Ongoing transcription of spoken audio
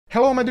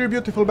Hello my dear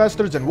beautiful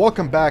bastards and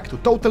welcome back to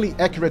Totally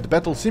Accurate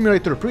Battle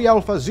Simulator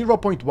Pre-Alpha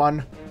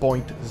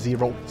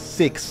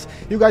 0.1.06.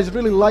 You guys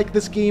really like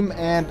this game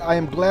and I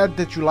am glad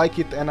that you like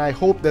it, and I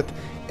hope that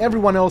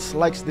everyone else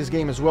likes this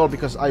game as well,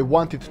 because I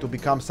want it to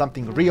become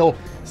something real,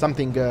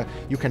 something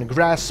you can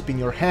grasp in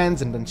your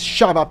hands and then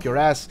shove up your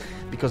ass,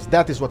 because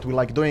that is what we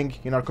like doing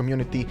in our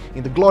community.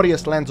 In the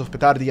glorious lands of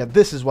Petardia,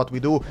 this is what we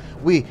do.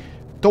 We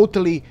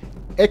totally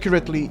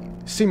accurately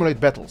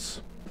simulate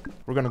battles.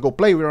 We're gonna go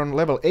play. We're on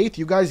level 8.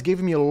 You guys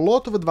gave me a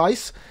lot of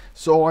advice,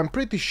 so I'm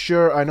pretty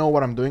sure I know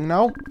what I'm doing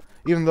now.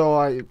 Even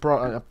though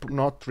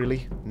not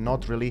really.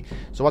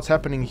 So what's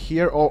happening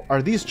here? Oh,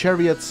 are these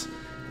chariots?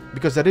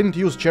 Because I didn't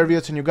use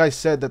chariots and you guys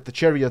said that the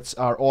chariots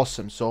are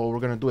awesome. So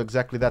we're gonna do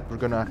exactly that. We're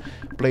gonna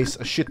place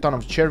a shit ton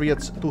of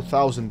chariots,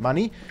 2,000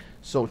 money.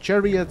 So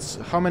chariots,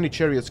 how many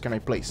chariots can I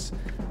place?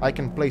 I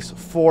can place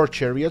 4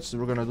 chariots.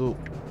 We're gonna do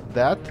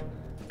that.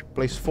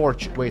 Place 4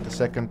 wait a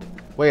second.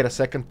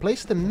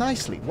 Place them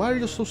nicely. Why are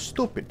you so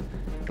stupid?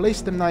 Place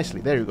them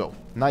nicely. There you go.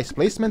 Nice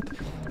placement.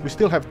 We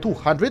still have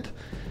 200.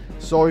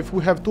 So if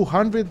we have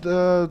 200,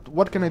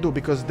 what can I do?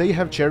 Because they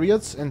have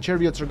chariots, and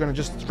chariots are gonna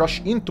just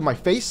rush into my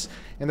face,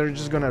 and they're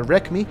just gonna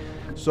wreck me.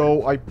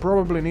 So I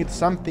probably need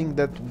something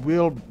that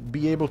will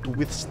be able to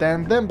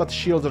withstand them, but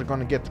shields are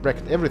gonna get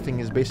wrecked. Everything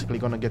is basically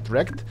gonna get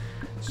wrecked.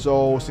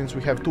 So since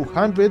we have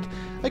 200,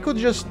 I could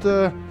just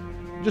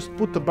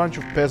put a bunch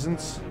of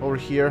peasants over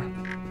here.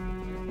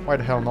 Why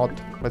the hell not?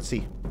 Let's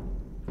see.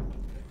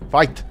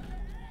 Fight!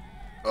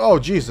 Oh,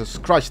 Jesus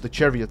Christ, the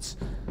chariots.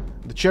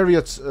 The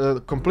chariots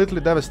completely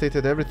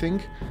devastated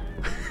everything.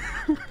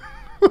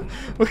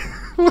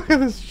 Look at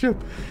this shit.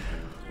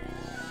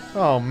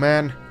 Oh,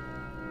 man.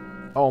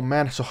 Oh,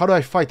 man. So how do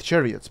I fight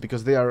chariots?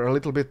 Because they are a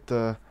little bit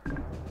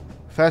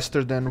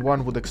faster than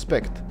one would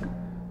expect.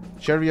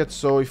 Chariots,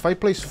 so if I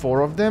place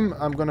 4 of them,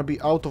 I'm gonna be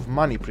out of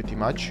money pretty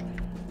much.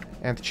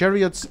 And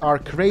chariots are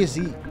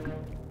crazy.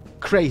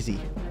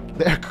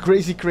 They're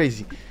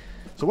crazy.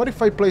 So what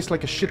if I place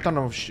like a shit ton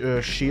of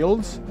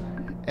shields,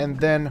 and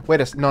then...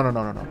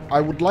 No. I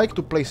would like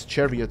to place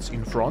chariots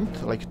in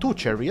front, like 2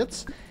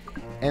 chariots,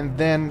 and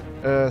then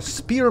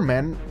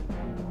spearmen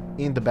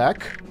in the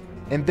back,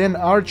 and then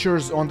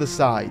archers on the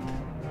side.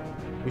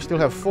 We still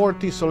have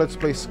 40, so let's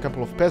place a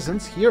couple of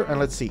peasants here, and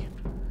let's see.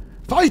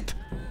 Fight!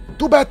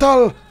 To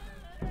battle!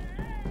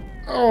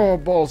 Oh,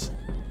 balls.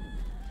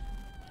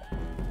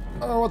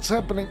 Oh, what's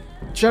happening?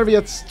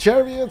 Chariots!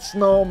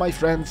 No, my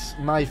friends.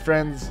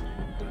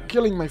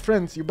 Killing my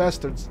friends, you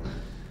bastards.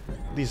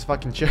 These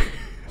fucking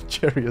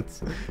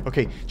chariots.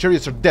 Okay,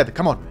 chariots are dead.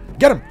 Come on,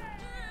 get him!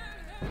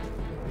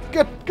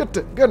 Get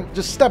the gun.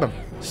 Just stab him.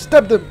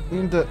 Stab them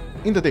in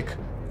the dick.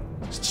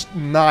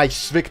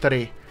 Nice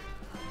victory.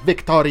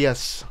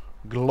 Victorious.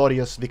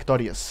 Glorious,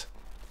 victorious.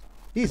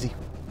 Easy.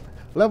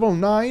 Level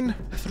 9,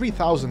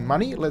 3,000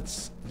 money.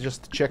 Let's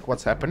just check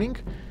what's happening.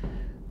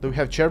 Do we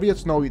have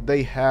chariots? No,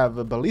 they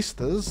have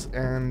ballistas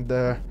and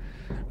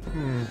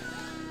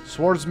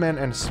swordsmen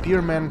and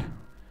spearmen.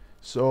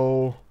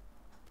 So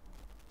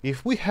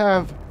if we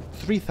have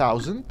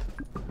 3,000,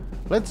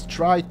 let's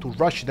try to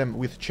rush them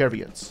with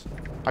chariots.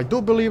 I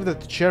do believe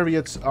that the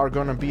chariots are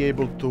gonna be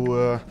able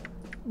to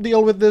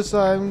deal with this.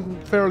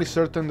 I'm fairly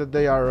certain that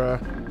they are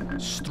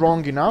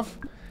strong enough.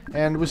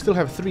 And we still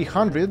have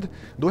 300.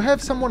 Do I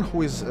have someone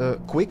who is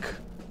quick?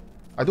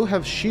 I do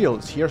have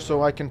shields here,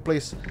 so I can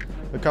place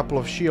a couple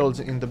of shields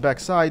in the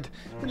backside,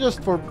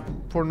 just for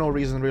no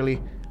reason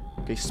really.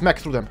 Okay, smack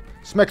through them.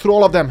 Smack through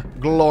all of them.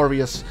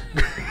 Glorious.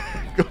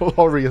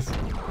 Glorious.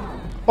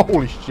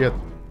 Holy shit.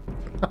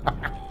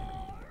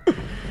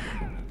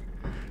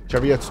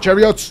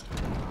 Chariots!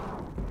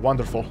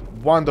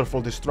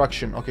 Wonderful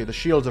destruction. Okay, the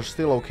shields are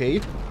still okay.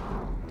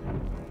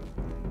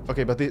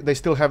 Okay, but they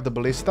still have the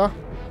ballista.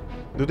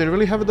 Do they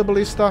really have the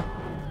ballista?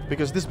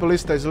 Because this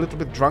ballista is a little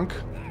bit drunk.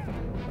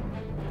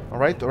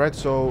 Alright,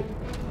 so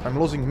I'm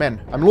losing men.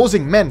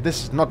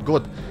 This is not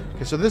good.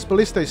 Okay, so this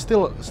ballista is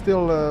still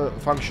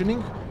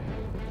functioning.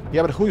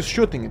 Yeah, but who is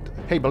shooting it?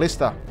 Hey,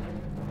 ballista.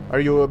 Are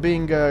you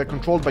being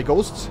controlled by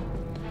ghosts?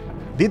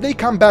 Did they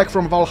come back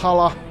from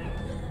Valhalla?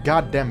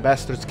 Goddamn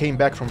bastards came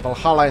back from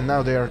Valhalla and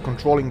now they are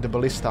controlling the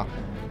ballista.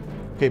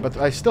 Okay, but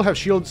I still have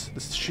shields.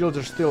 The shields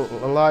are still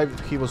alive.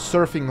 He was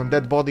surfing on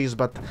dead bodies,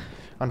 but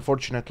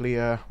unfortunately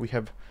we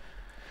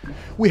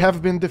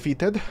have been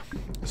defeated.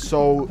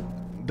 So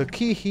the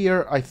key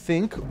here, I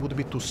think, would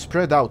be to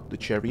spread out the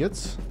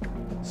chariots.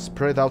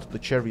 Spread out the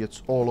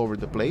chariots all over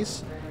the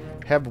place.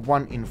 Have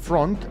 1 in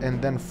front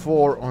and then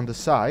 4 on the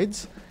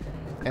sides.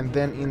 And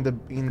then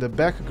in the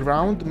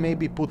background,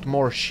 maybe put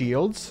more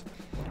shields.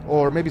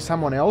 Or maybe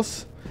someone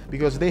else.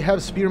 Because they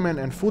have spearmen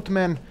and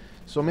footmen.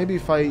 So maybe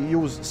if I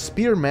use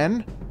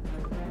spearmen...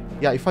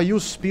 Yeah, if I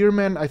use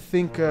spearmen, I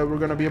think we're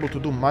gonna be able to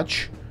do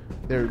much.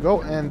 There you go.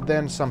 And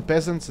then some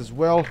peasants as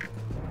well.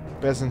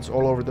 Peasants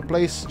all over the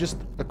place, just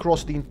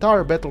across the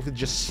entire battlefield,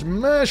 just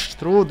smash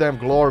through them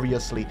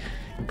gloriously.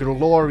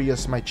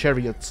 Glorious, my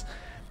chariots.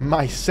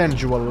 My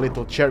sensual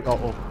little chariot.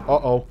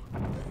 Oh,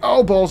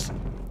 balls.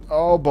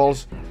 Oh,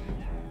 balls.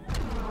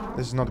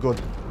 This is not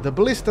good. The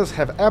ballistas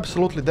have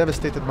absolutely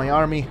devastated my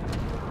army.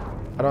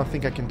 I don't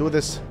think I can do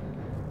this.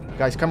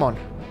 Guys, come on.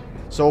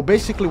 So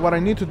basically what I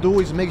need to do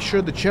is make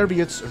sure the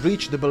chariots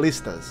reach the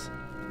ballistas.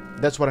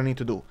 That's what I need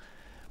to do.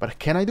 But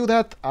can I do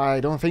that? I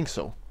don't think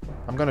so.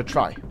 I'm gonna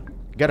try.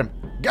 Get him.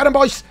 Get him,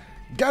 boys!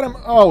 Get him!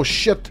 Oh,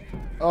 shit.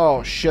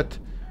 Oh, shit.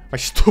 My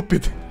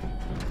stupid...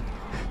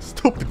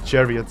 stupid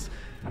chariots.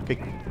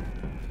 Okay.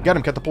 Get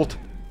him, catapult.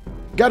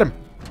 Get him!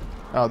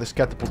 Oh, this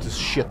catapult is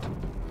shit.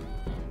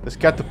 This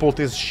catapult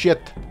is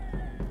shit.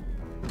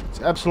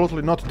 It's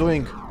absolutely not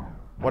doing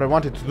what I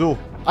wanted to do.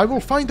 I will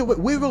find a way.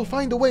 We will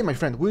find a way, my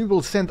friend. We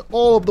will send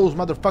all of those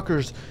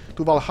motherfuckers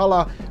to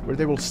Valhalla, where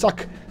they will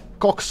suck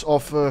cocks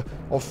of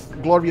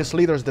glorious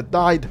leaders that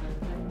died.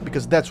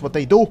 Because that's what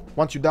they do.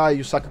 Once you die,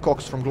 you suck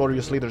cocks from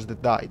glorious leaders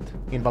that died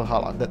in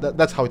Valhalla.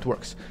 That's how it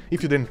works.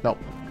 If you didn't know.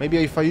 Maybe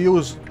if I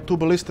use 2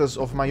 ballistas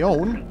of my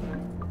own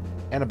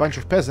and a bunch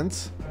of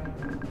peasants.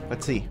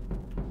 Let's see.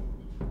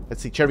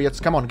 Let's see. Chariots.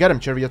 Come on. Get them,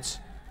 chariots.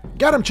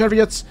 Get them,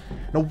 chariots.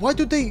 Now, why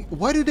do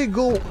they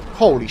go...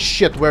 Holy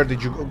shit, where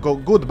did you go?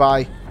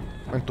 Goodbye.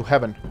 Went to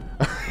heaven.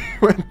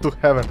 Went to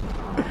heaven.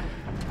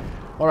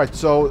 Alright,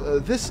 so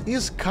this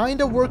is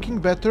kind of working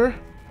better.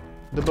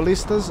 The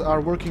ballistas are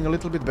working a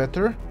little bit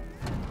better.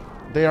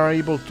 They are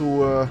able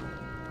to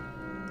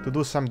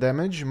do some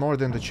damage, more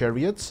than the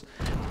chariots.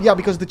 Yeah,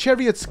 because the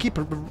chariots keep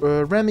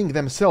ramming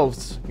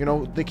themselves, you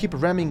know, they keep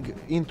ramming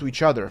into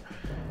each other.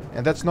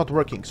 And that's not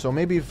working. So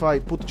maybe if I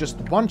put just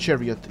 1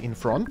 chariot in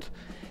front,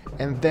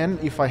 and then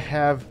if I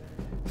have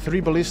 3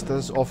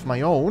 ballistas of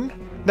my own...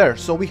 There,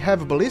 so we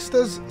have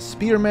ballistas,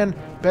 spearmen,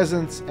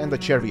 peasants, and a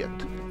chariot.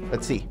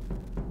 Let's see.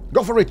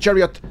 Go for it,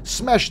 chariot!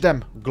 Smash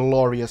them!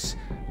 Glorious.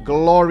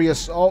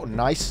 Glorious. Oh,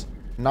 nice.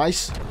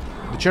 Nice.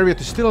 The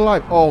chariot is still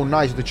alive. Oh,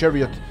 nice. The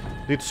chariot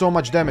did so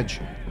much damage.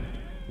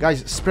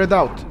 Guys, spread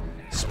out.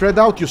 Spread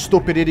out, you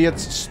stupid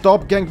idiots.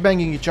 Stop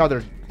gangbanging each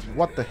other.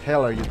 What the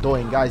hell are you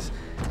doing, guys?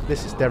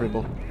 This is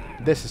terrible.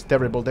 This is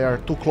terrible. They are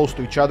too close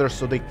to each other,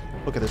 so they...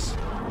 Look at this.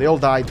 They all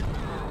died.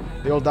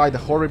 They all died a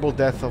horrible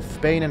death of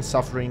pain and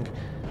suffering.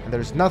 And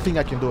there is nothing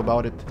I can do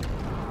about it.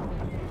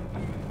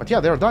 But yeah,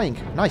 they are dying.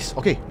 Nice.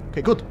 Okay.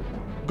 Okay, good.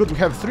 Good. We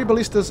have 3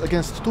 ballistas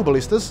against 2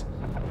 ballistas.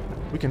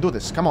 We can do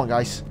this. Come on,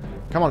 guys.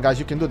 Come on, guys.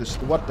 You can do this.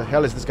 What the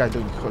hell is this guy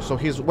doing? So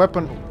his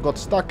weapon got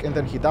stuck and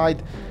then he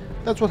died.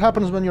 That's what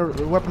happens when your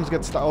weapons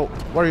get stuck. Oh,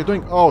 what are you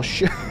doing? Oh,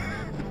 shit.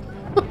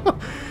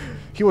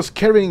 He was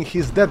carrying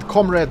his dead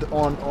comrade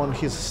on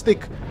his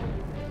stick.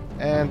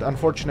 And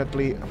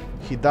unfortunately,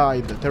 he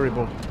died a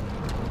terrible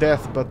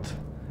death. But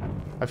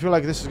I feel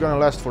like this is gonna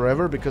last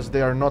forever because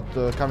they are not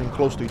coming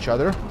close to each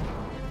other.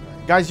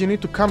 Guys, you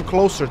need to come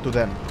closer to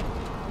them.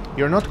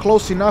 You're not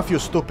close enough, you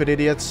stupid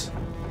idiots.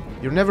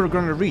 You're never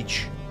gonna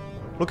reach.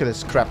 Look at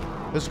this crap.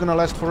 This is gonna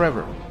last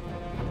forever.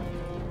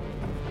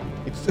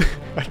 It's...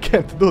 I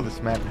can't do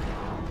this, man.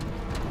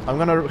 I'm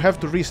gonna have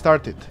to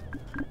restart it.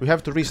 We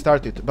have to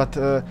restart it. But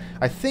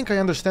I think I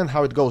understand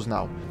how it goes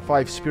now.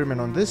 5 spearmen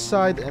on this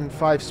side and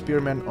 5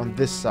 spearmen on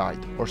this side.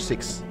 Or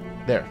 6.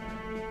 There.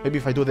 Maybe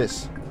if I do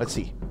this. Let's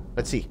see.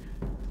 Let's see.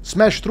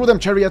 Smash through them,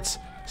 chariots!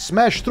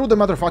 Smash through the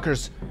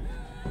motherfuckers!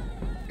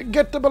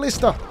 Get the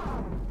ballista!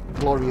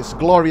 Glorious,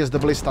 glorious, the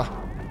ballista.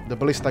 The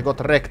ballista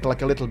got wrecked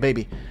like a little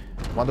baby.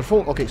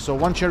 Wonderful. Okay, so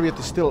 1 chariot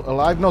is still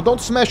alive. No, don't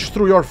smash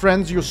through your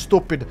friends, you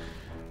stupid,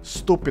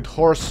 stupid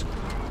horse.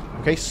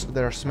 Okay, so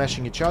they're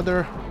smashing each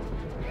other.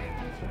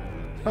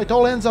 It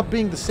all ends up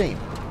being the same.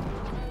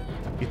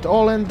 It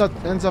all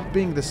ends up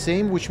being the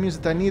same, which means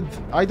that I need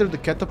either the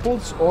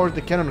catapults or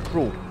the cannon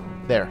crew.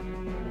 There.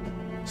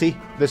 See?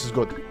 This is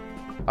good.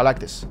 I like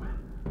this.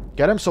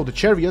 Get them. So the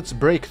chariots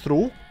break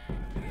through.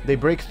 They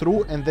break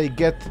through and they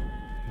get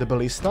the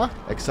ballista.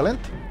 Excellent.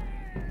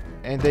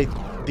 And they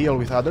deal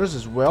with others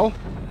as well.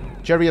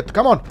 Chariot,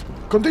 come on!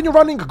 Continue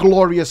running!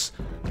 Glorious!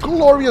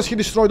 Glorious! He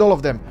destroyed all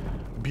of them.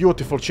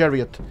 Beautiful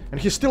chariot. And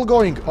he's still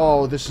going.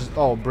 Oh, this is...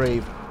 Oh,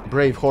 brave.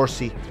 Brave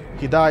horsey.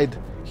 He died.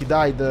 He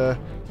died a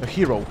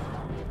hero.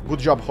 Good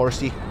job,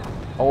 horsey.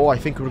 Oh, I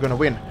think we're gonna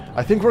win.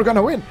 I think we're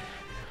gonna win!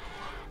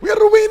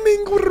 We're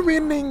winning! We're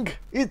winning!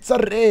 It's a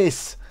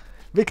race!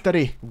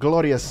 Victory.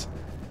 Glorious.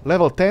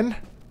 Level 10.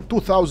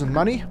 2,000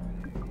 money.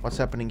 What's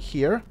happening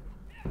here?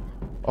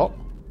 Oh.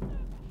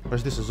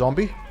 Is this a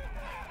zombie?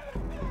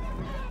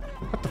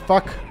 What the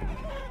fuck?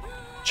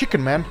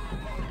 Chicken, man.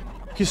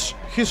 He's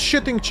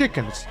shitting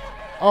chickens.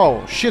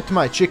 Oh, shit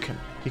my chicken.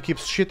 He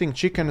keeps shitting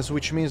chickens,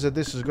 which means that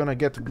this is gonna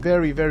get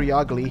very, very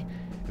ugly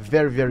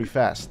very, very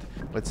fast.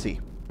 Let's see.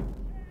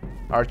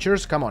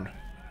 Archers, come on.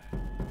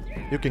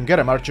 You can get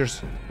them,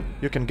 archers.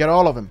 You can get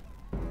all of them.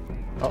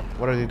 Oh,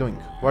 what are they doing?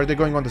 Why are they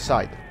going on the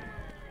side?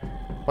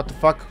 What the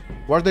fuck?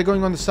 Why are they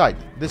going on the side?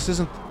 This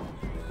isn't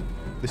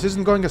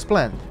going as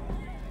planned.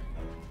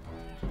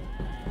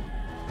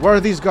 Where are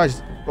these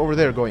guys over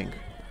there going?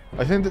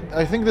 I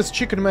think this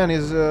chicken man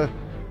is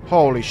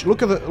holy sh!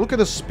 Look at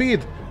the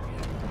speed.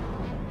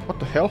 What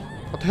the hell?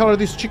 What the hell are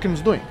these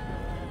chickens doing?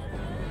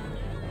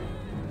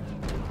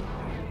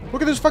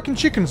 Look at these fucking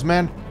chickens,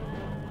 man.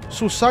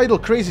 Suicidal,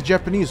 crazy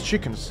Japanese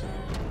chickens.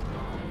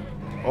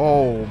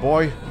 Oh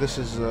boy, this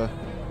is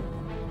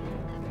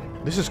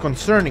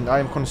concerning. I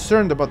am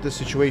concerned about this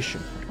situation.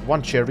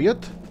 One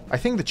chariot. I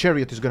think the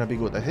chariot is gonna be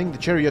good. I think the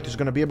chariot is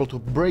gonna be able to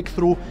break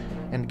through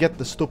and get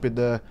the stupid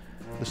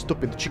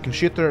chicken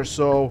shitter.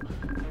 So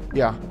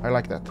yeah, I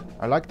like that.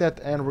 I like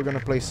that, and we're gonna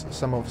place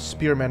some of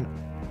spearmen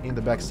in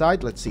the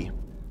backside. Let's see.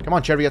 Come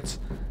on, chariots.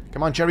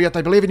 Come on, chariot.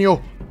 I believe in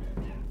you.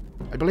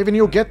 I believe in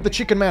you. Get the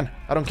chicken man.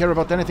 I don't care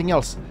about anything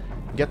else.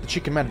 Get the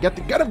chicken man. Get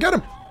him. Get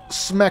him.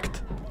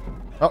 Smacked.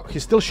 Oh,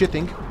 he's still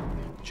shitting.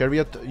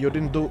 Chariot, you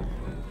didn't do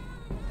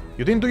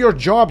your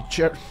job,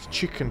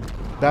 chicken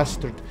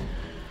bastard.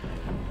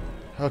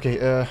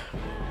 Okay,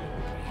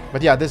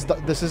 but yeah,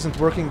 this isn't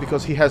working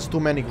because he has too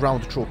many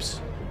ground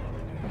troops.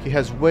 He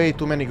has way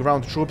too many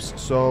ground troops,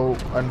 so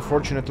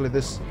unfortunately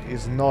this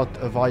is not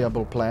a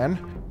viable plan.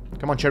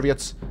 Come on,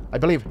 chariots. I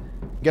believe.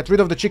 Get rid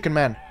of the chicken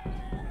man.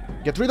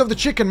 Get rid of the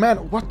chicken man.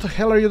 What the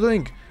hell are you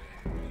doing?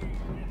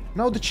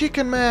 No, the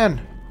chicken man.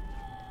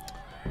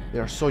 They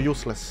are so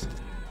useless.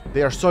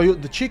 They are so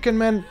the chicken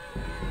man.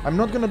 I'm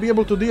not gonna be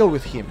able to deal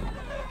with him.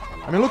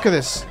 I mean, look at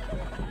this.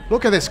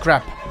 Look at this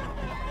crap.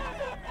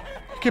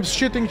 He keeps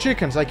shitting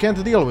chickens. I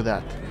can't deal with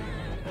that.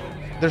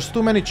 There's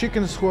too many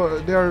chickens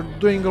they are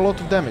doing a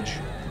lot of damage.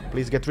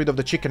 Please get rid of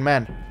the chicken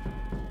man.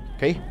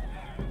 Okay.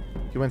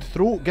 He went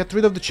through. Get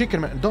rid of the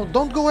chicken man.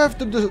 Don't go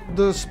after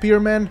the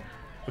spearman.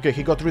 Okay,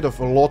 he got rid of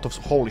a lot of...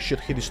 Holy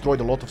shit, he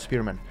destroyed a lot of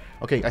spearmen.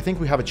 Okay, I think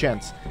we have a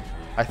chance.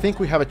 I think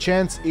we have a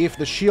chance if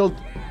the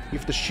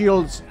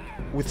shields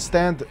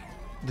withstand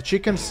the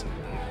chickens.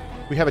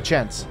 We have a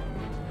chance.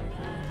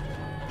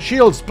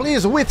 Shields,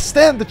 please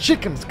withstand the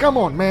chickens. Come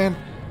on, man.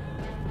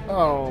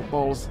 Oh,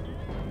 balls.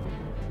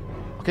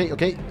 Okay,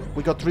 okay.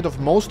 We got rid of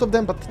most of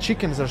them, but the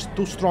chickens are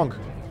too strong.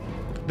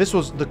 This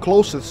was the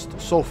closest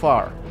so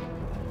far.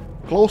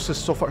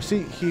 Closest so far.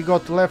 See, he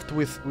got left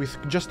with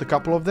just a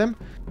couple of them.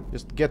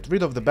 Just get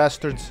rid of the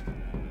bastards.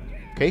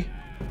 Okay.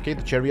 Okay,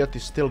 the chariot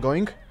is still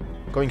going.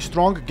 Going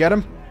strong. Get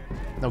him.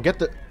 Now get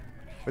the...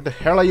 Where the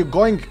hell are you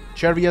going,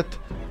 chariot?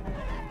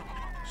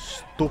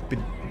 Stupid.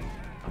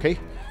 Okay.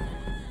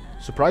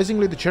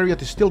 Surprisingly, the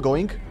chariot is still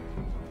going.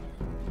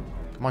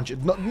 Come on,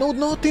 no,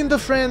 not in the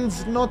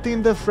friends. Not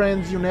in the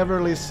friends. You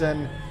never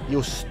listen.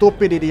 You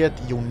stupid idiot.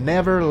 You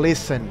never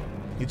listen.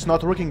 It's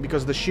not working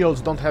because the shields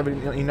don't have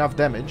enough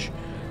damage.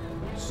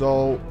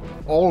 So,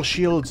 all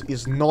shields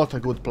is not a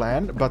good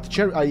plan. But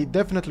I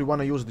definitely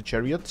want to use the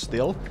chariot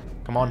still.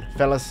 Come on,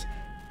 fellas.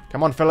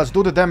 Come on, fellas.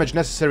 Do the damage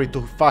necessary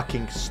to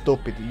fucking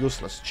stupid,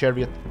 useless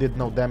chariot. Did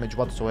no damage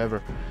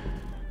whatsoever.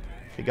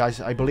 Okay, guys,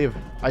 I believe.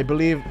 I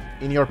believe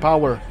in your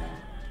power.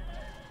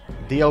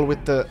 Deal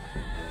with the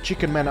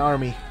chicken man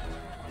army.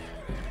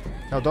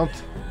 No, don't.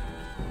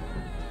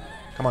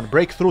 Come on,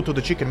 break through to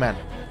the chicken man.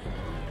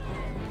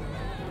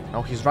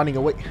 Now he's running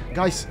away.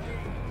 Guys,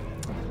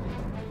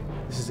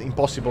 this is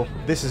impossible.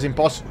 This is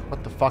impossible.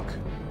 What the fuck?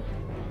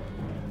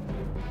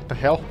 What the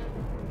hell?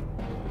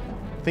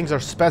 Things are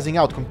spazzing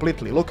out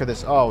completely. Look at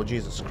this. Oh,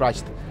 Jesus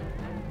Christ.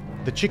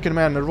 The chicken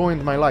man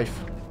ruined my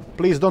life.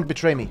 Please don't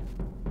betray me.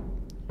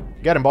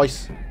 Get him,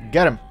 boys.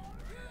 Get him.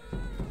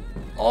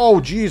 Oh,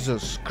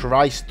 Jesus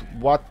Christ.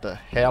 What the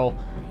hell?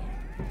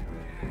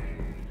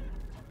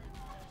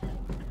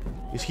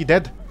 Is he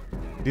dead?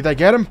 Did I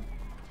get him?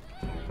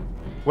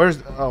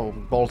 Where's... Oh,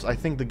 balls. I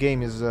think the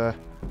game is... I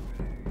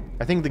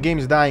think the game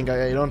is dying.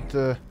 I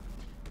don't...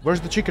 Where's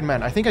the chicken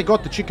man? I think I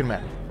got the chicken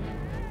man.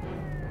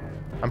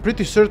 I'm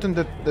pretty certain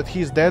that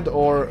he's dead,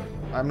 or...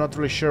 I'm not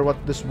really sure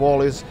what this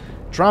wall is.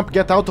 Trump,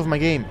 get out of my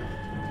game.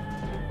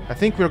 I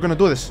think we're gonna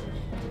do this.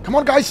 Come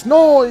on, guys!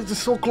 No! It's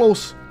so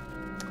close.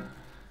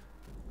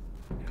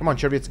 Come on,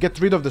 chariots. Get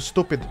rid of the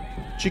stupid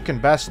chicken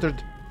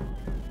bastard.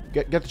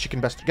 Get the chicken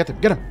bastard. Get him.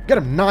 Get him. Get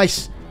him.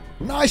 Nice.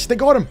 Nice. They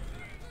got him.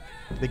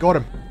 They got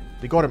him.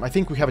 They got him. I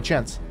think we have a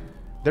chance.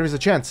 There is a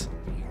chance.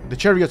 The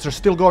chariots are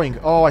still going.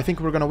 Oh, I think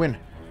we're gonna win.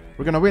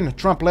 We're gonna win.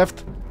 Trump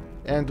left.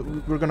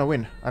 And we're gonna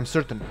win. I'm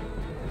certain.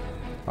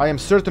 I am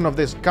certain of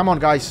this. Come on,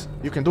 guys.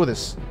 You can do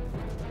this.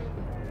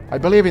 I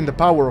believe in the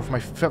power of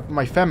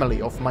my family,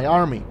 of my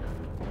army.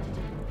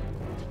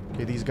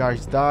 Okay, these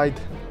guys died.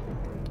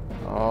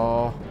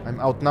 Oh, I'm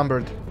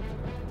outnumbered.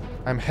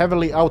 I'm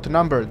heavily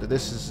outnumbered.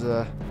 This is...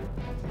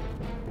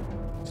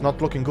 it's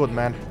not looking good,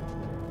 man.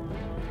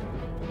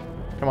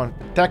 Come on,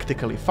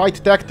 tactically.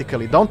 Fight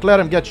tactically. Don't let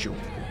him get you.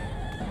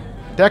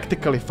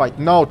 Tactically fight.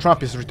 No,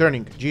 Trump is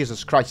returning.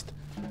 Jesus Christ.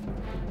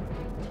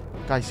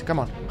 Guys, come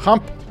on.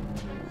 Hump.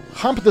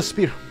 Hump the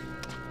spear.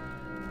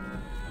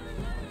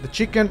 The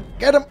chicken.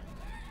 Get him.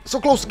 So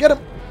close. Get him.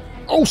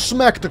 Oh,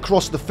 smacked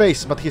across the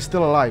face, but he's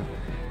still alive.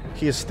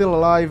 He is still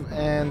alive,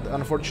 and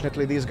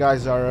unfortunately these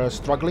guys are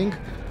struggling.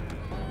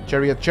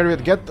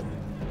 Chariot, get...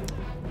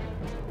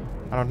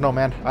 I don't know,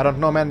 man. I don't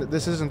know, man.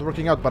 This isn't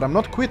working out, but I'm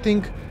not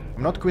quitting.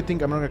 I'm not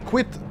quitting. I'm gonna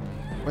quit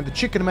when the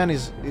chicken man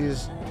is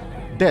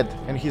dead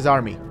and his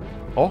army.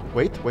 Oh,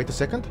 wait a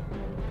second.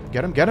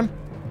 Get him, get him.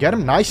 Get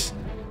him, nice.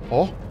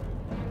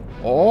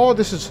 Oh,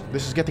 this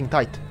is getting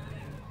tight.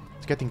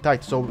 It's getting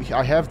tight. So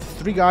I have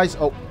 3 guys.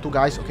 Oh, 2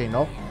 guys. Okay,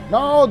 no.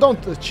 No,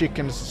 don't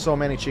chickens. So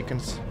many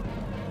chickens.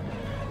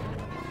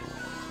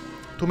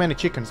 Too many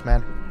chickens,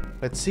 man.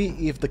 Let's see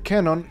if the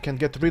cannon can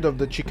get rid of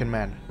the chicken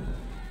man.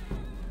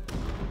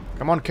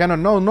 Come on,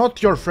 cannon. No,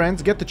 not your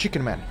friends. Get the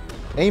chicken man.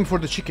 Aim for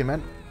the chicken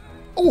man.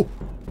 Oh!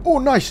 Oh,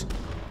 nice!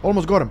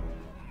 Almost got him.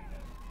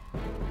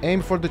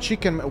 Aim for the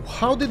chicken man.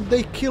 How did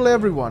they kill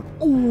everyone?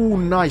 Oh,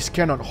 nice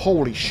cannon.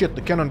 Holy shit,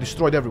 the cannon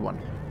destroyed everyone.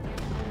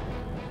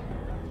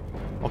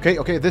 Okay,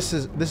 okay, this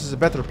is a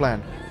better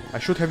plan. I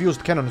should have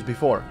used cannons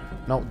before.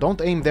 No, don't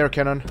aim there,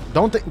 cannon.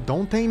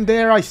 Don't aim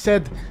there, I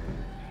said.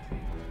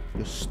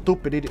 You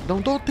stupid idiot.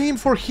 Don't aim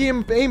for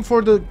him. Aim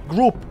for the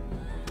group.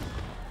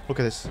 Look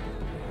at this.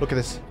 Look at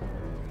this.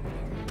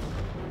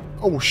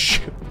 Oh,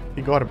 shit.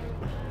 He got him.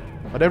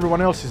 But everyone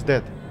else is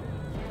dead.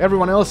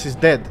 Everyone else is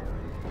dead.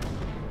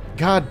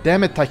 God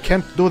damn it, I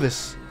can't do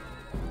this.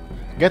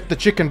 Get the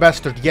chicken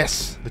bastard.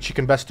 Yes, the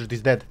chicken bastard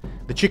is dead.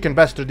 The chicken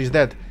bastard is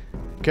dead.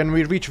 Can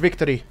we reach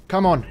victory?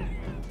 Come on.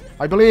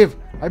 I believe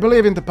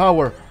in the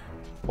power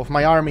of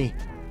my army.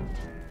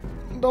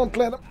 Don't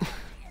let him.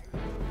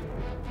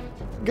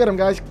 Get him,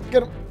 guys.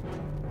 Get him.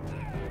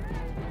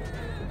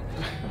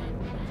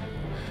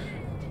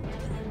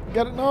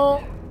 Get it.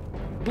 No.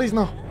 Please,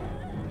 no.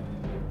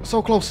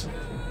 So close.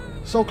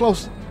 So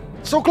close.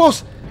 So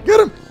close.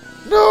 Get him.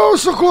 No,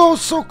 so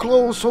close. So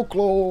close. So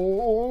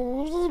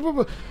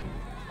close.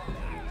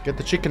 Get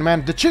the chicken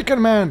man. The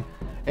chicken man.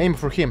 Aim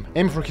for him.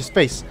 Aim for his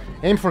face.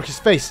 Aim for his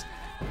face.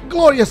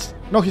 Glorious.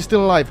 No, he's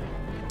still alive.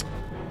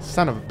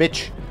 Son of a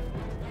bitch.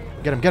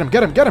 Get him. Get him.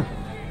 Get him. Get him.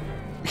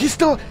 He's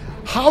still...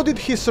 How did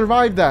he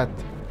survive that?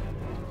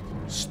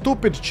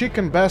 Stupid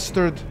chicken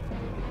bastard.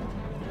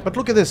 But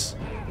look at this.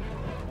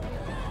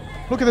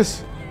 Look at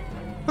this.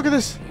 Look at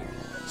this.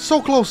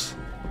 So close.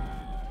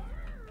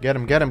 Get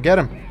him, get him, get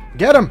him.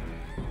 Get him!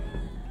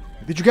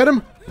 Did you get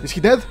him? Is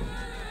he dead?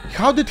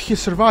 How did he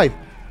survive?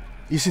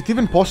 Is it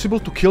even possible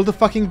to kill the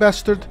fucking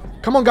bastard?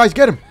 Come on, guys,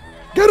 get him!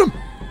 Get him!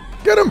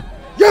 Get him!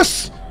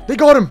 Yes! They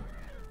got him!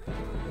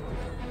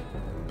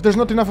 But there's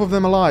not enough of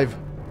them alive.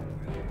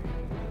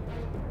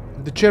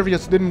 The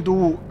chariots didn't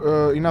do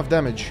enough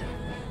damage.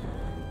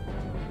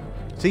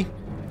 See?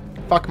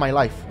 Fuck my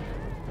life.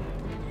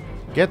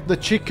 Get the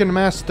chicken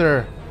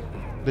master.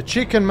 The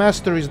chicken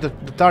master is the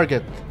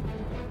target.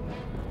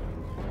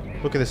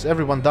 Look at this,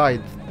 everyone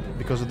died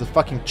because of the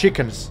fucking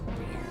chickens.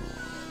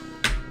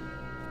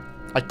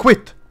 I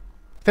quit.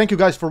 Thank you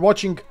guys for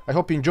watching. I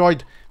hope you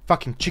enjoyed.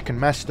 Fucking chicken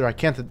master, I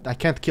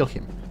can't kill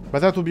him. But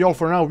that will be all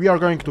for now. We are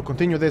going to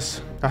continue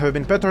this. I have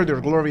been Petard,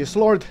 your glorious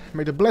lord.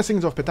 May the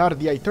blessings of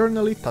Petard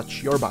eternally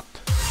touch your butt.